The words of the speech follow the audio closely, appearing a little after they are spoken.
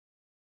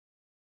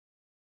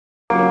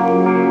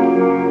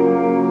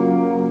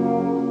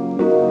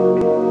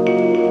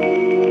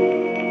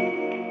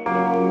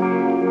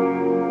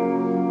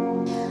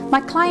My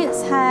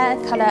client's hair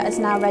colour is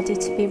now ready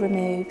to be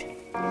removed.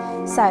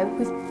 So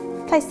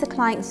we've placed the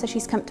client so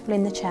she's comfortable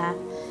in the chair.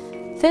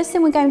 First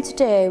thing we're going to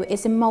do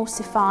is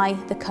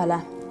emulsify the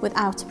colour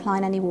without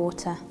applying any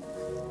water.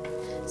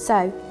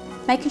 So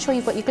making sure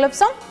you've got your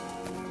gloves on,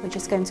 we're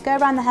just going to go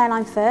around the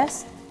hairline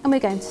first and we're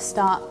going to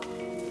start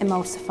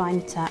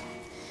emulsifying it up.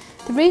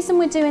 The reason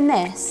we're doing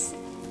this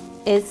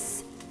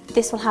is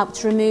this will help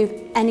to remove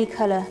any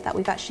colour that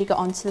we've actually got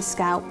onto the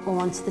scalp or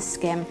onto the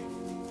skin.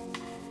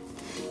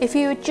 If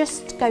you would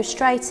just go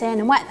straight in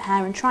and wet the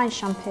hair and try and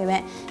shampoo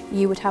it,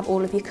 you would have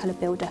all of your colour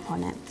build up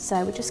on it.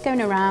 So we're just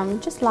going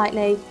around, just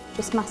lightly,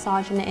 just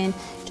massaging it in,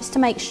 just to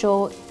make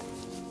sure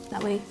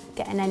that we're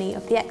getting any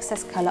of the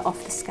excess colour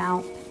off the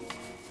scalp.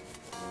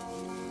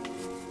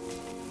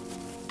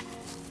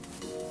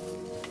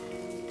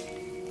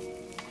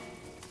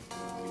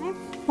 Okay.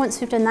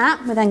 Once we've done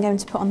that, we're then going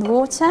to put on the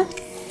water.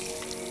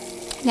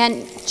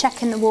 Again,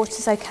 checking the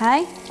water's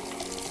okay.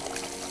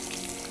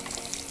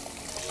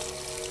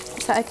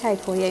 Is that okay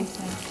for you?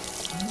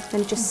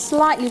 Then just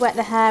slightly wet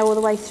the hair all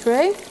the way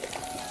through.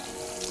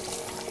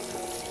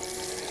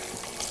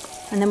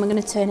 And then we're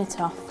going to turn it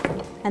off.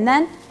 And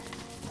then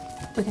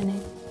we're going to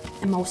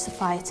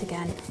emulsify it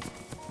again.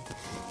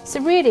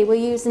 So really we're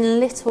using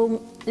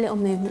little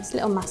movements,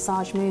 little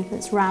massage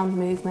movements, round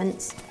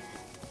movements.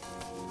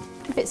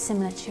 A bit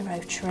similar to your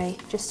rotary,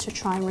 just to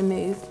try and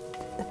remove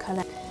the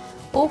colour.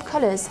 All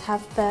colours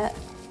have the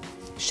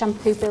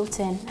shampoo built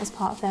in as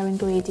part of their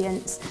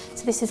ingredients.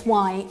 So this is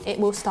why it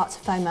will start to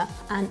foam up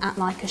and act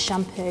like a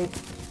shampoo.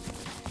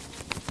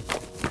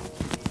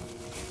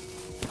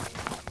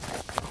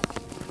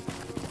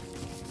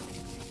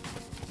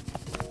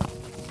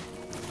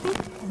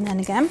 And then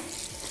again.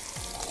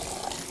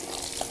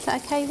 Is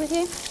that okay with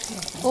you?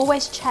 Yeah.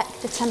 Always check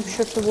the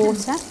temperature of the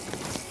water.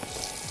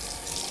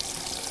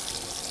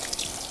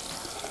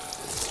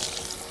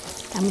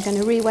 And we're going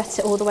to re-wet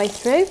it all the way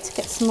through to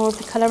get some more of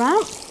the colour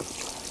out.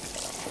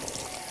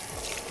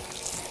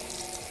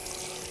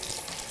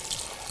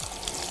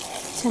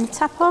 Turn the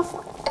tap off,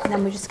 and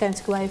then we're just going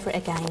to go over it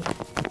again.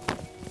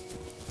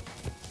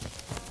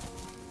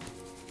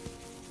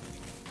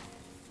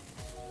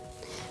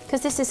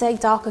 Because this is a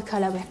darker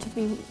colour, we have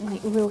to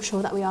make real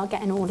sure that we are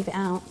getting all of it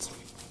out.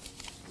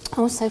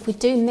 Also, if we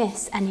do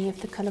miss any of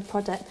the colour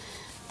product,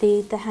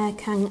 the hair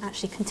can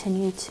actually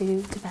continue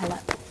to develop.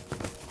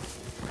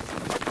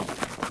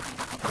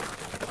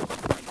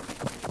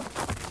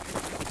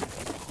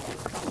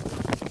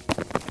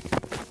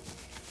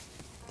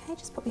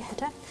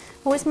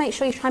 Always make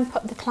sure you try and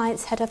put the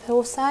client's head up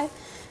also,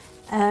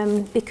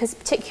 because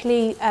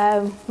particularly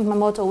with my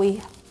model,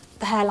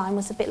 the hairline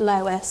was a bit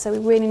lower, so we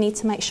really need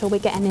to make sure we're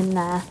getting in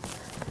there.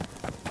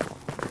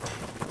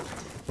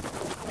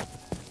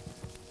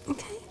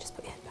 Okay, just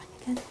put your head back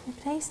again,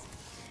 please.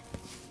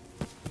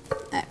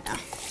 There we go.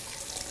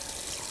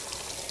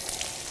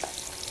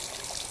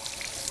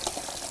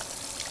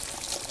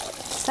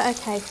 Is that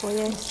okay for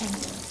you?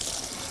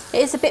 It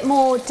is a bit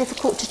more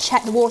difficult to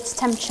check the water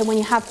temperature when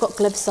you have got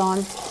gloves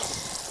on.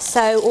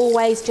 So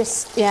always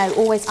just,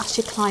 always ask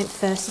your client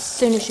first as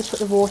soon as you put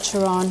the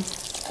water on.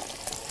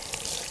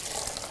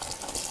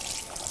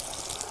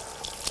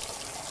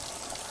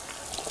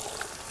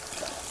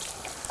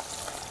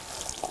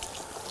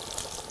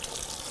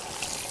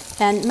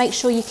 And make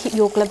sure you keep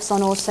your gloves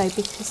on also,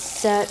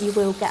 because you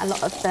will get a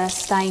lot of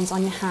stains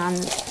on your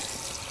hand.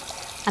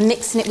 And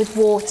mixing it with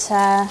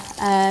water,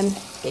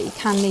 it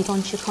can lead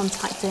on to your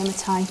contact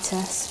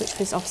dermatitis, which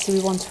is obviously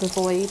we want to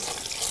avoid.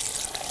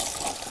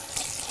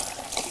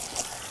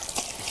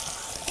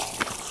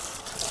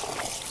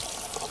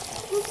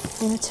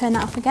 I'm going to turn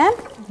that off again,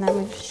 and then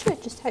we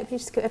should just hopefully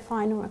just give it a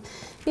final run.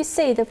 You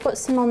see they've put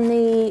some on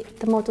the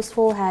model's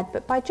forehead,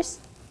 but by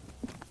just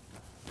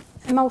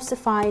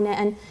emulsifying it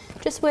and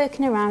just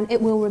working around, it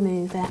will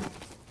remove it.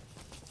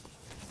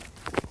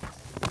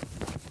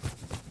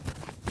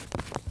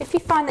 If you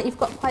find that you've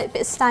got quite a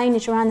bit of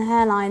stainage around the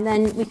hairline,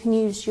 then we can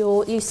use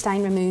your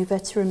stain remover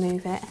to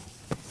remove it.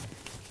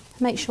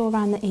 Make sure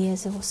around the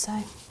ears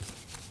also.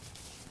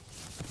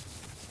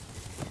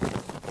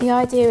 The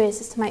idea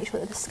is to make sure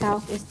that the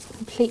scalp is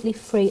completely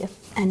free of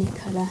any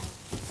colour.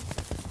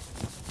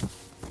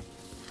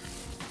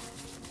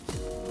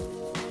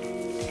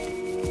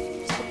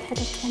 Just put the head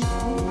up again.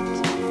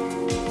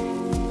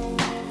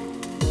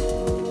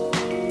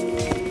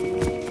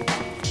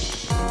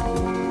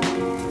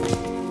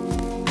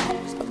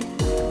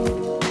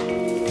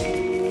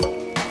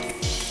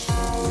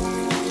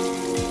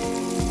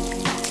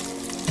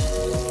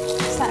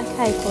 Is that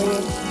okay for you?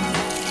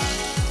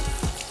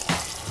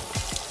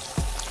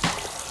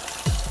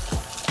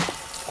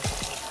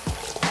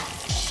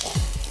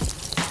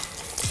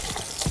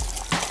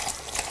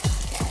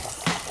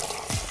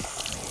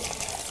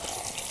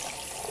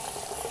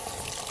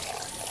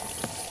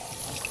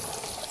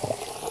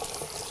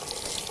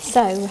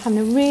 So we're having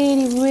a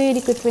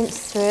really good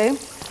rinse through.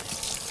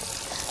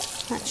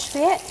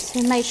 Actually it.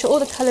 So make sure all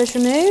the colour is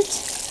removed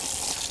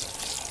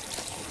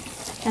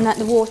and that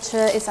the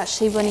water is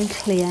actually running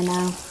clear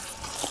now.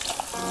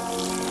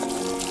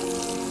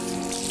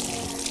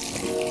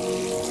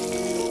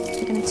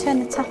 turn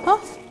the tap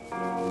off,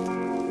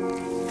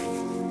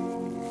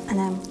 and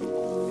then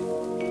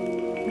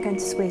we're going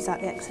to squeeze out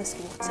the excess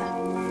water.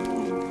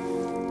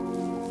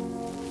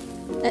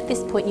 At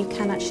this point you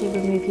can actually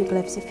remove your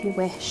gloves if you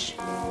wish.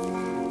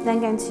 Then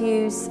going to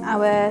use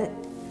we're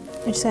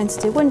just going to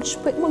do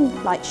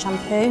one light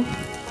shampoo,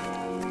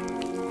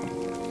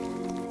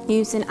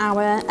 using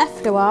our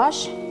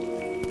effleurage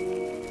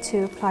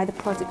to apply the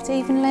product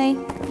evenly,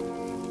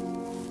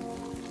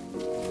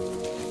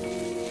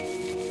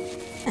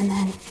 and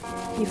then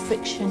your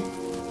friction.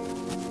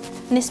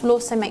 And this will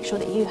also make sure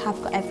that you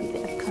have got every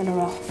bit of colour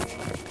off.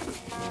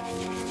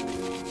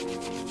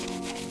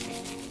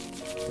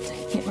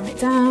 Taking it right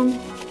down.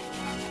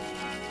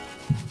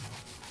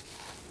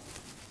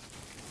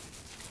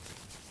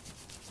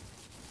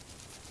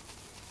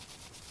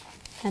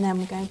 And then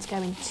we're going to go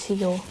into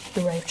your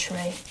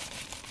rotary.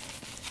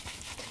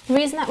 The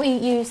reason that we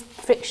use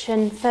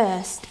friction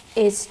first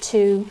is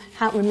to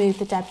help remove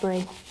the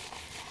debris,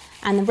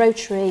 and the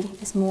rotary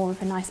is more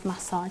of a nice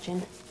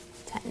massaging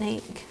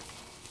technique.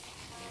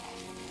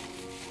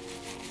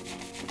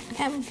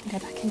 Again, we can go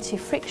back into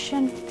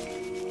friction,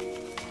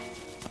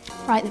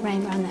 right the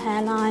rain around the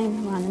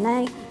hairline, around the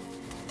nape.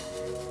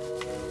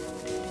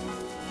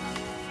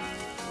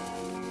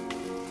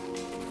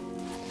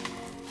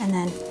 And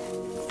then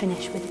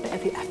finish with a bit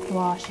of your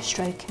effleurage, your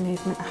stroking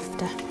movement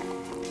after.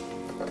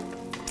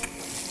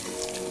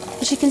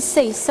 As you can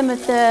see, some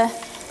of the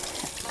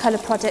colour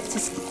product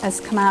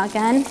has come out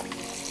again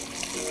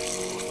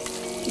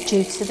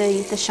due to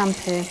the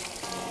shampoo.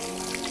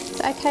 Is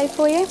that okay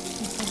for you?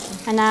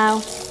 Mm-hmm. And now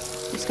I'm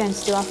just going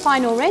to do our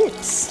final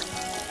rinse.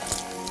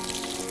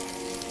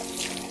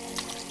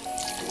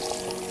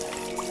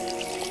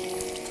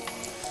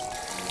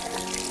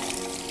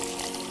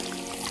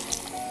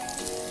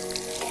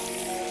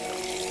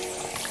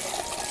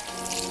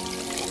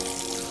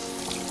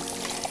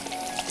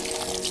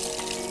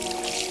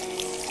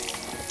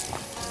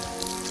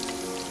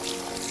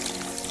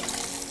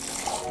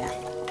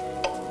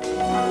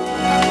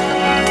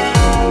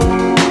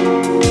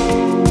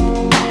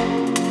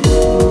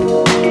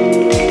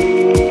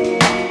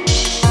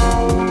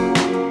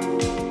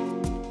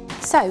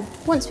 So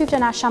once we've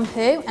done our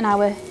shampoo and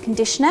our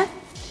conditioner,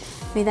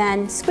 we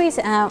then squeeze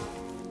it out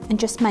and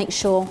just make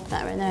sure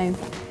that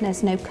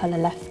there's no colour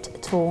left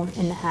at all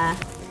in the hair.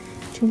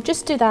 You can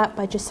just do that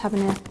by just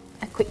having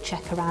a quick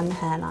check around the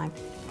hairline.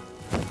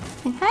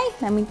 Okay,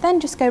 then we then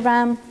just go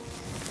round,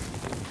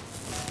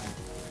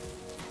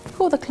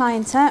 pull the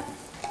client up,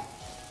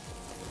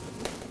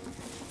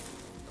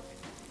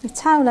 the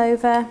towel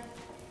over,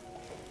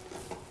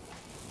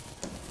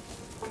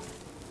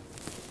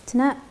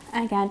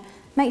 again.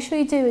 Make sure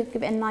you do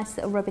give it a nice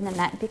little rub in the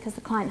neck because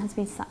the client has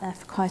been sat there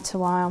for quite a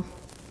while.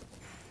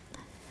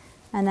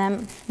 And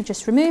then we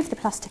just remove the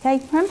plastic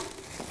apron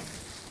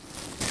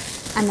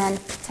and then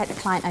take the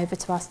client over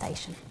to our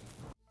station.